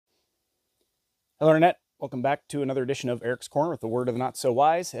Hello, Internet. Welcome back to another edition of Eric's Corner with the Word of the Not So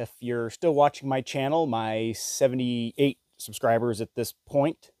Wise. If you're still watching my channel, my 78 subscribers at this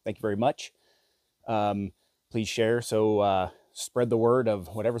point, thank you very much. Please share, so spread the word of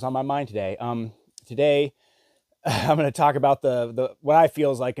whatever's on my mind today. Today, I'm going to talk about the what I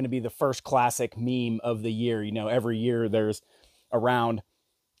feel is like going to be the first classic meme of the year. You know, every year there's around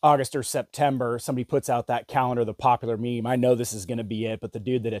August or September, somebody puts out that calendar, the popular meme. I know this is going to be it, but the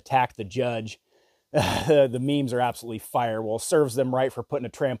dude that attacked the judge, the memes are absolutely fire. Well, serves them right for putting a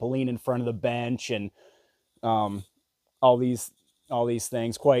trampoline in front of the bench and um, all these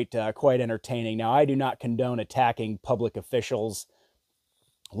things. Quite entertaining. Now, I do not condone attacking public officials,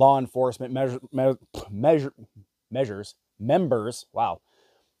 law enforcement measures,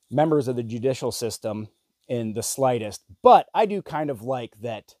 members of the judicial system in the slightest. But I do kind of like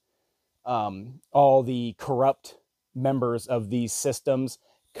that all the corrupt members of these systems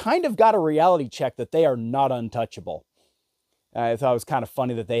kind of got a reality check that they are not untouchable. I thought it was kind of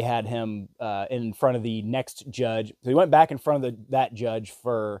funny that they had him in front of the next judge. So he went back in front of that judge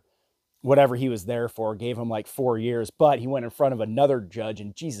for whatever he was there for, gave him like 4 years, but he went in front of another judge,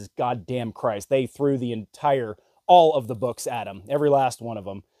 and Jesus goddamn Christ, they threw all of the books at him, every last one of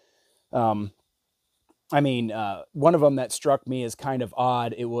them. One of them that struck me as kind of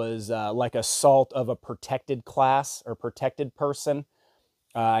odd. It was like assault of a protected class or protected person.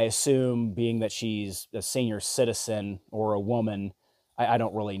 I assume being that she's a senior citizen or a woman, I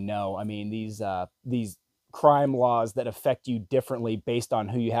don't really know. I mean, these crime laws that affect you differently based on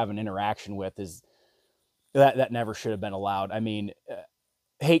who you have an interaction with is that never should have been allowed. I mean,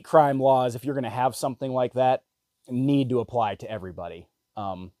 hate crime laws, if you're going to have something like that, need to apply to everybody.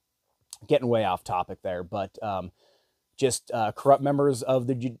 Getting way off topic there, but just corrupt members of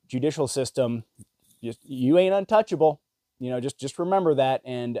the judicial system, you ain't untouchable. You know, just remember that,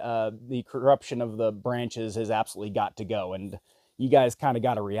 and the corruption of the branches has absolutely got to go, and you guys kind of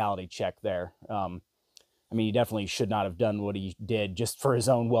got a reality check there. He definitely should not have done what he did just for his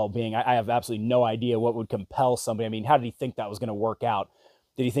own well-being. I have absolutely no idea what would compel somebody. I mean, how did he think that was going to work out?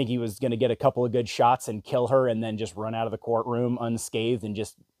 Did he think he was going to get a couple of good shots and kill her and then just run out of the courtroom unscathed and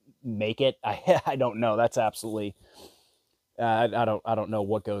just make it? I don't know. That's absolutely... I don't know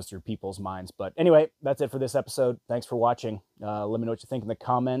what goes through people's minds, but anyway, that's it for this episode. Thanks for watching. Let me know what you think in the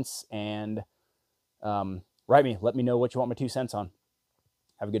comments, and let me know what you want my 2 cents on.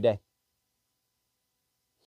 Have a good day.